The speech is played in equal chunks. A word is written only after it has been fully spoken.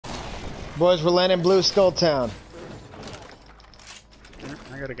Boys, we're landing Blue Skull Town.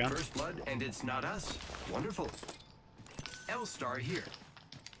 I got a gun. First blood, and it's not us. Wonderful. L-Star here.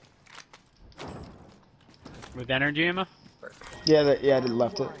 With energy ammo? Yeah, yeah, I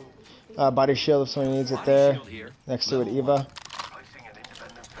left it. Body shield if someone needs it there. Next to it, Eva. Placing an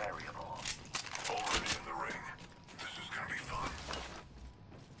independent variable. Already in the ring. This is gonna be fun.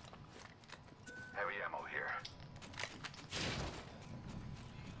 Heavy ammo here.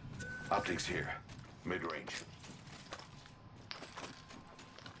 Optics here. Mid-range.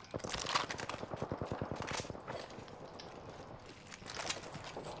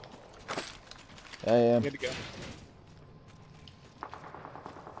 Yeah. Good to go.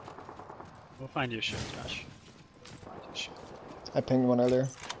 We'll find your ship, Josh. We'll find your ship. I pinged one earlier.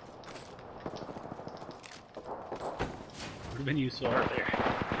 Would have been useful earlier.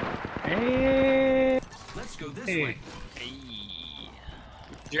 Hey! Let's go this way. Hey.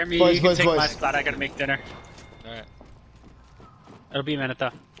 Jeremy, Boys, you can boys, take my boys. spot. I gotta make dinner. Alright. It'll be a minute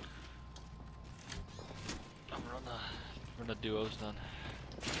though. Run the duos done.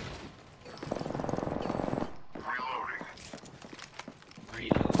 Reloading.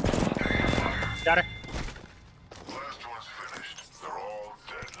 Got her. Last one's finished. They're all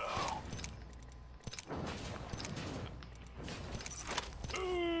dead now.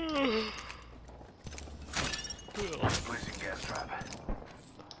 Placing gas trap.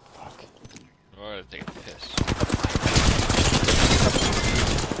 Alright, take a piss.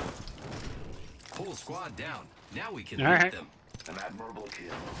 Whole squad down. Now we can All loot right. them. An admirable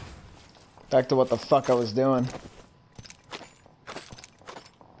kill. Back to what the fuck I was doing.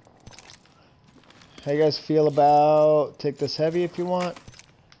 How you guys feel about take this heavy if you want?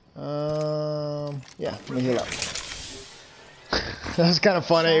 Yeah, let me heal up. That was kind of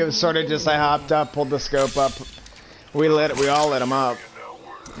funny. It was sort of just I hopped up, pulled the scope up. We all lit him up,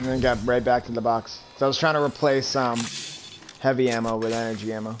 and then got right back to the box. So I was trying to replace heavy ammo with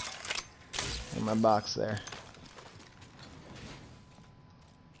energy ammo in my box there.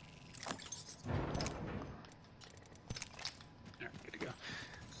 Alright, good to go.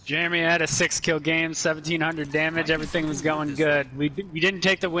 Jeremy had a 6-kill game, 1700 damage. Everything was going good. We didn't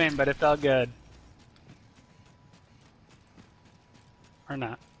take the win, but it felt good. Or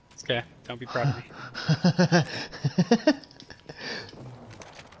not. It's okay. Don't be proud of me.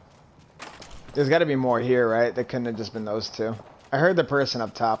 There's got to be more here, right? They couldn't have just been those two. I heard the person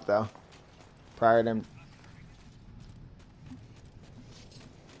up top though. Prior to him.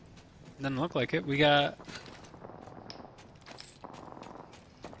 Doesn't look like it. We got.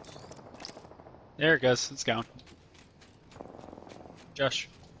 There it goes. It's gone. Josh.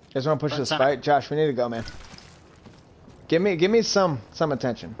 You guys want to push Front this center. fight? Josh, we need to go, man. Give me some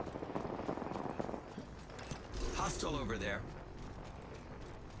attention. Hostile over there.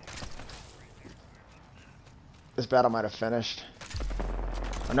 This battle might have finished.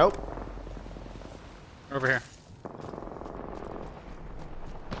 Oh, nope. Over here.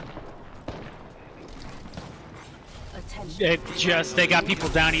 They got people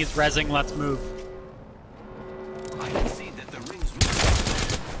down. He's rezzing. Let's move. I can see that the rings move.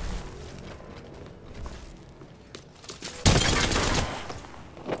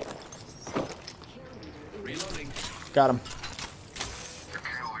 Reloading. Got him. The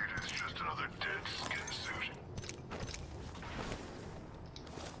kill leader is just another dead skin suit.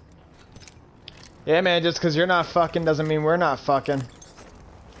 Yeah, man. Just because you're not fucking doesn't mean we're not fucking.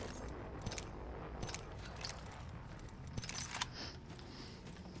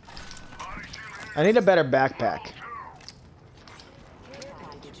 I need a better backpack.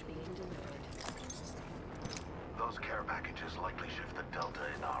 Those care packages likely shift the delta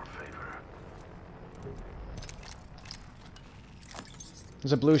in our favor.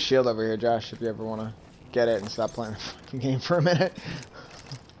 There's a blue shield over here, Josh, if you ever want to get it and stop playing the fucking game for a minute.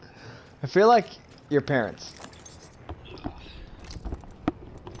 I feel like your parents.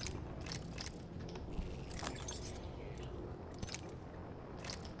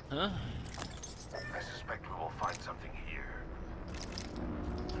 Huh? I suspect we will find something here.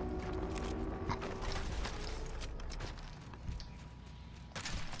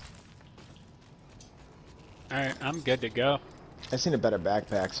 Alright, I'm good to go. I just need a better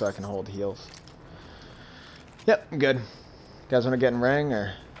backpack so I can hold heals. Yep, I'm good. You guys want to get in ring,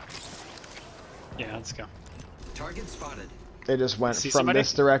 or? Yeah, let's go. Target spotted. They just went See from somebody?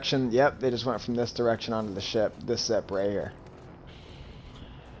 this direction. Yep, they just went from this direction onto the ship. This ship right here.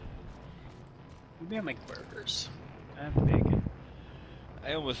 Maybe I'll make burgers. I have bacon.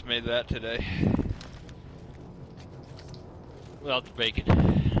 I almost made that today. Without the bacon.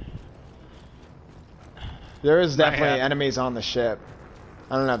 There is definitely have- enemies on the ship.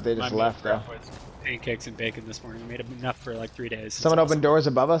 I don't know if they just left though. Pancakes and bacon this morning. We made enough for like 3 days. Someone opened doors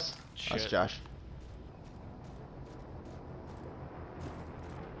above us. Shit. That's Josh.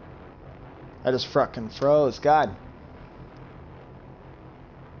 I just fucking froze. God.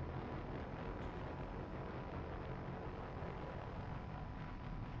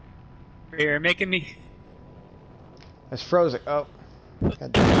 You're making me. I just froze it. Oh.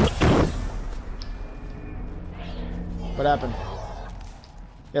 God damn. What happened?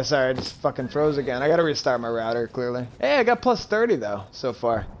 Yeah, sorry, I just fucking froze again. I gotta restart my router, clearly. Hey, I got plus 30 though, so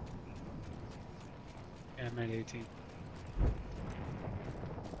far. Yeah, I'm at 18.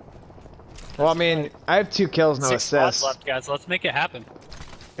 Well, I mean, I have 2 kills, no 6 squads assists. left, guys. Let's make it happen.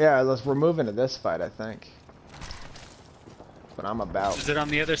 Yeah, we're moving to this fight, I think. But I'm about. Is it on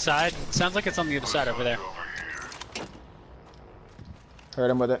the other side? It sounds like it's on the other side over there.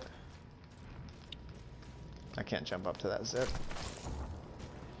 Hurt him with it. I can't jump up to that zip.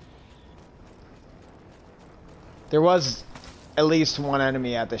 There was at least 1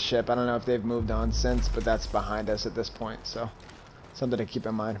 enemy at the ship. I don't know if they've moved on since, but that's behind us at this point, so something to keep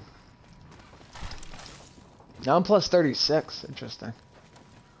in mind. Now I'm plus 36. Interesting.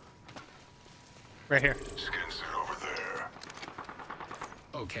 Right here. Skins are over there.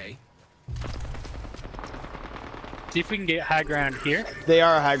 Okay. See if we can get high ground here. They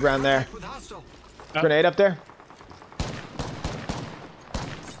are high ground there. With hostile. Oh. Grenade up there.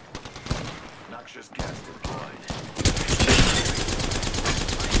 Noxious gas deployed.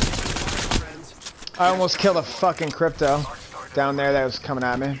 Friends. I almost killed a fucking crypto down there that was coming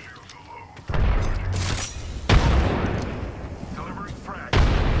at me. Delivering frag.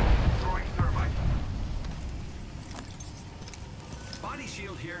 Throwing thermite. Body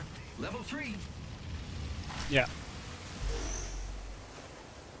shield here. Level 3. Yeah.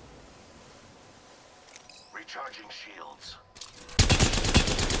 Recharging shields.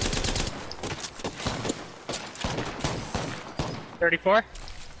 34.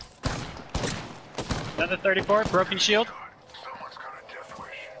 Another 34. Broken shield. Someone's got a death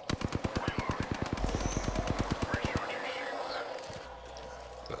wish. Reloading. Recharging shields.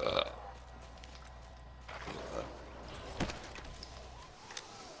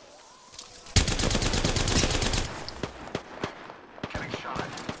 Getting shot.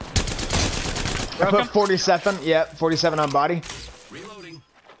 I Broken. put 47. Yep, 47 on body. Reloading.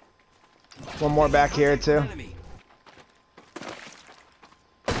 1 more back here too. Enemy.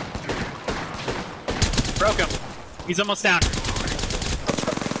 Broke him. He's almost down.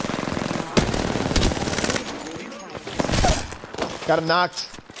 Got him knocked.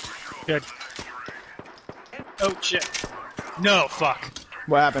 Good. Oh shit. No, fuck.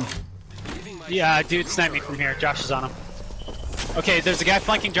 What happened? Yeah, dude sniped me from here. Josh is on him. Okay, there's a guy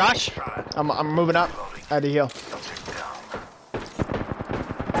flanking Josh. I'm moving up. I had to heal.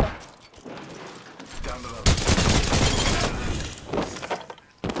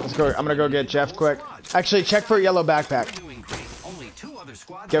 Let's go. I'm gonna go get Jeff quick. Actually, check for a yellow backpack. Doing great. Only 2 other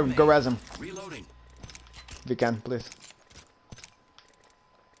squads Go remain. res him Reloading. if you can, please.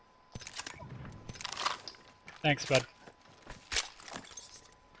 Thanks, bud.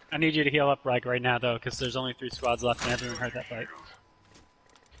 I need you to heal up like right now though, because there's only 3 squads left and everyone heard that fight.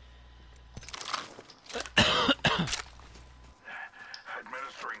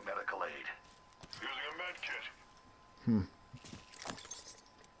 Administering medical aid. Using a med kit.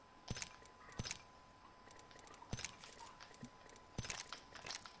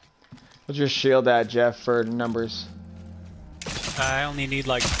 What's your shield at, Jeff, for numbers? I only need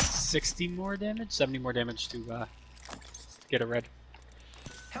like 60 more damage, 70 more damage to get a red.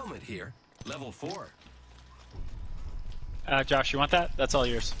 Helmet here. Level 4. Josh, you want that? That's all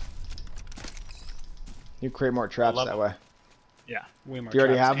yours. You create more traps love that it. way. Yeah, way more. Do you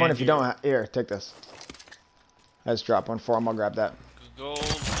already traps have one? and If you don't, here, take this. I just dropped one for him. I'll grab that. Gold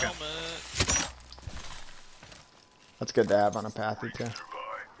helmet. That's good to have on a pathy too. Survive,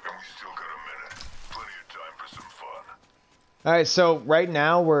 and we still got a minute. Plenty of time for some fun. All right, so right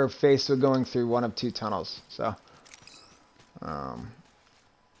now we're faced with going through one of 2 tunnels. So,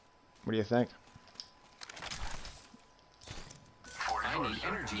 what do you think? I need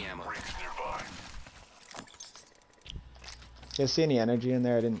energy ammo. Rings nearby. You guys see any energy in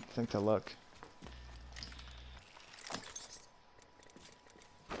there? I didn't think to look.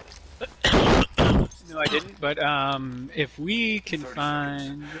 No, I didn't. But if we can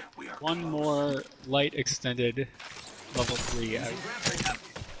find one more light extended level 3 out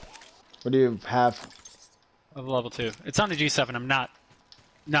What do you have? of level 2, it's on the G7. I'm not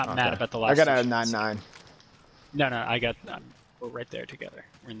mad Okay. about the last. I got a two 9.9. No, I got. We're right there together.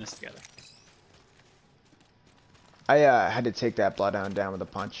 We're in this together. I had to take that bloodhound down with a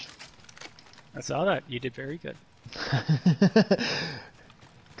punch. I saw that. You did very good.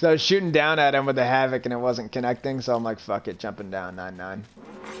 Cause I was shooting down at him with the Havoc and it wasn't connecting, so I'm like, fuck it, jumping down 9-9.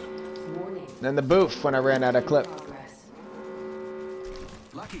 Then the boof when I ran out of clip.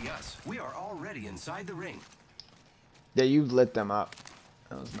 Lucky us, we are already inside the ring. Yeah, you lit them up.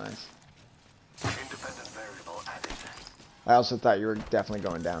 That was nice. Independent variable added. I also thought you were definitely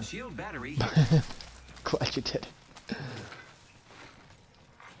going down. Shield battery. Glad you did.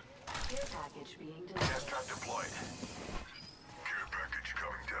 Gas trap deployed. Care package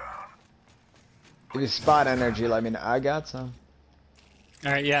coming down. If you spot energy, let me know. I got some.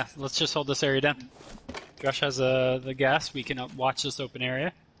 All right, yeah. Let's just hold this area down. Josh has the gas. We can watch this open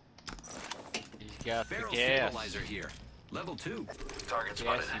area. He's got the Barrel gas. stabilizer here. Level 2. Target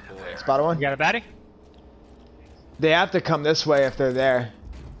spotted. Gassy boy. There. Spot one? You got a baddie? They have to come this way if they're there,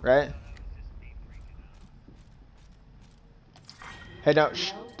 right? Hey, no,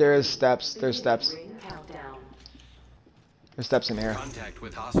 there is steps. There's steps. There's steps in here. Contact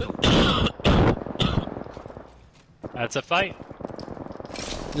with hostile. That's a fight.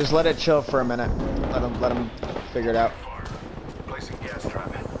 Just let it chill for a minute. Let them figure it out. Placing gas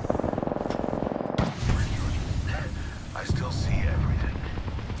trap. I still see everything.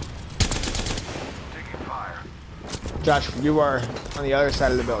 Taking fire. Josh, you are on the other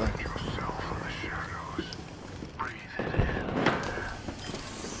side of the building. Yourself from the shadows. Breathe it in.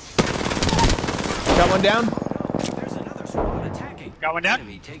 Got one down? There's another squad attacking. Got one down?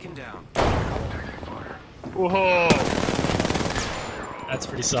 Enemy taken down. Taking fire. Whoa. That's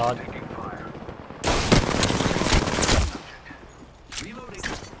pretty solid. Taking fire. Reloading.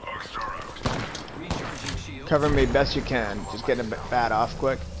 Arcstar out. Recharging shield. Cover me best you can. Just get a bat off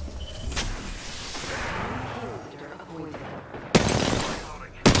quick.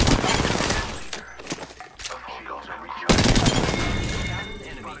 Shields are recharging. Down an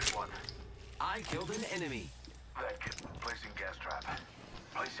enemy. I killed an enemy. Thank you. Placing gas trap.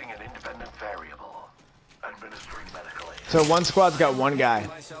 Placing an independent variable. Administering medical aid. So one squad's got one guy.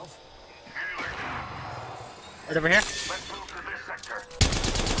 Myself. Right over here. Let's move to this sector.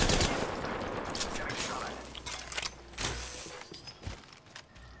 Getting shot at.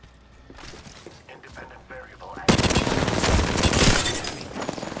 Independent variable added.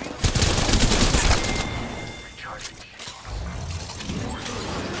 Recharging shield.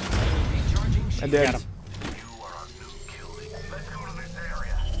 Recharging I shield. did. Got him. You are on new kill league. Let's go to this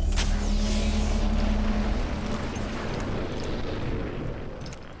area.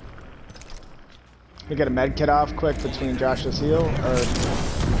 We get a med kit off quick between Josh's heal or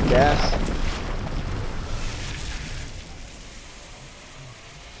gas.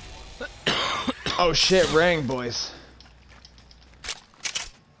 Oh shit, ring, boys.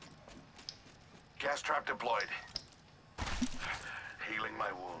 Gas trap deployed. Healing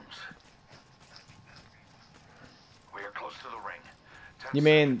my wounds. We are close to the ring. 10 You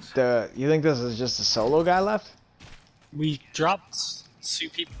mean seconds. you think this is just a solo guy left? We dropped 2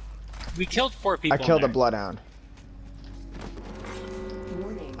 people. We killed 4 people. I killed a in there. bloodhound.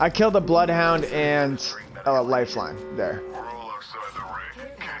 I killed a bloodhound and a lifeline there. We're all outside the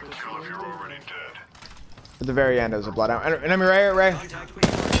ring. Can't kill if you're already dead. At the very end, it was a bloodhound. Enemy right, Ray. Contact with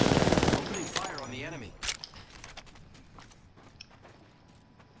target. Opening fire on the enemy.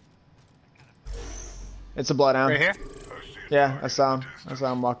 It's a bloodhound. Right here. I see it. Yeah, I saw him. I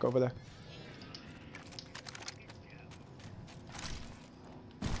saw him walk over there.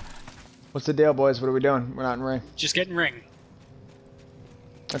 What's the deal, boys? What are we doing? We're not in ring. Just getting ring.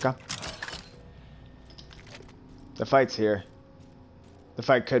 Okay. The fight's here. The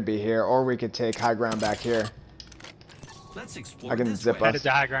fight could be here, or we could take high ground back here. Let's explore I can this zip way. up. Headed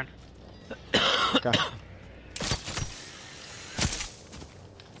to high ground. Okay.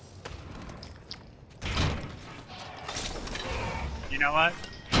 You know what?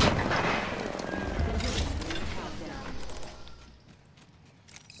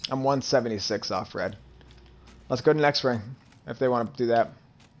 I'm 176 off red. Let's go to next ring, if they want to do that.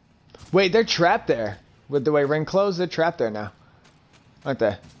 Wait, they're trapped there. With the way ring closed, they're trapped there now. Aren't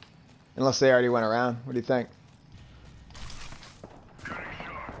they? Unless they already went around. What do you think?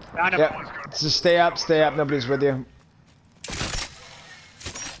 Found him. Yep. Just stay up, stay up. Nobody's with you.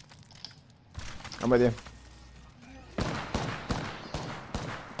 I'm with you.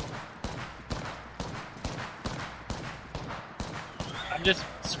 I'm just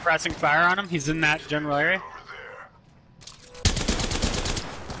suppressing fire on him. He's in that general area.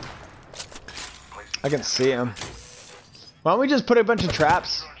 I can see him. Why don't we just put a bunch of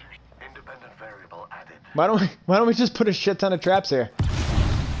traps? Independent variable added. Why don't we just put a shit ton of traps here?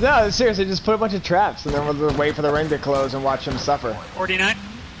 No, seriously, just put a bunch of traps and then we'll wait for the ring to close and watch them suffer. 49.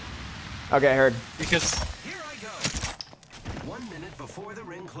 Okay, heard. Because Here I go. 1 minute before the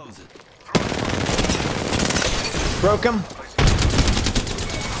ring closes. Broke him.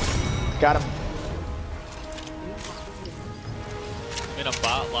 Got him. I'm in a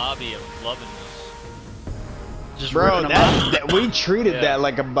bot lobby. I'm loving this. just Bro, ripping them up. that we treated Yeah. that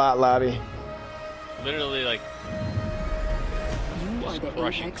like a bot lobby. Literally, like, You are the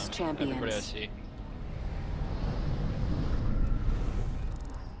crushing Apex them. Everybody I champions. see.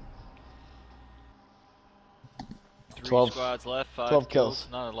 Three 12 squads left, 5 12 kills.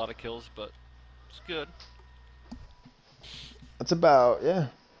 kills. Not a lot of kills, but it's good. That's about, yeah.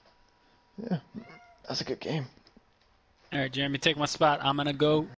 Yeah. That's a good game. All right, Jeremy, take my spot. I'm gonna go